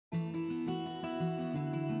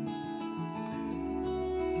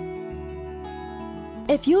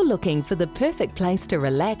If you're looking for the perfect place to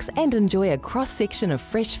relax and enjoy a cross-section of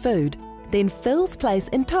fresh food, then Phil's Place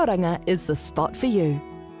in Tauranga is the spot for you.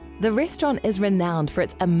 The restaurant is renowned for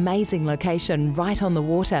its amazing location right on the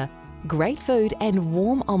water, great food and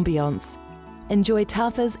warm ambience. Enjoy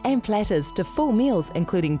tapas and platters to full meals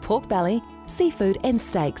including pork belly, seafood and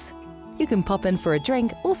steaks. You can pop in for a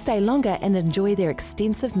drink or stay longer and enjoy their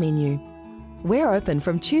extensive menu. We're open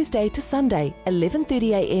from Tuesday to Sunday,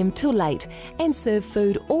 11:30 a.m. till late, and serve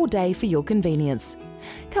food all day for your convenience.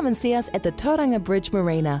 Come and see us at the Tauranga Bridge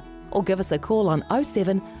Marina or give us a call on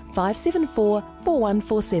 07 574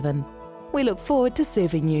 4147. We look forward to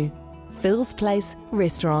serving you. Phil's Place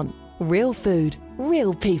Restaurant. Real food,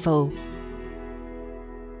 real people.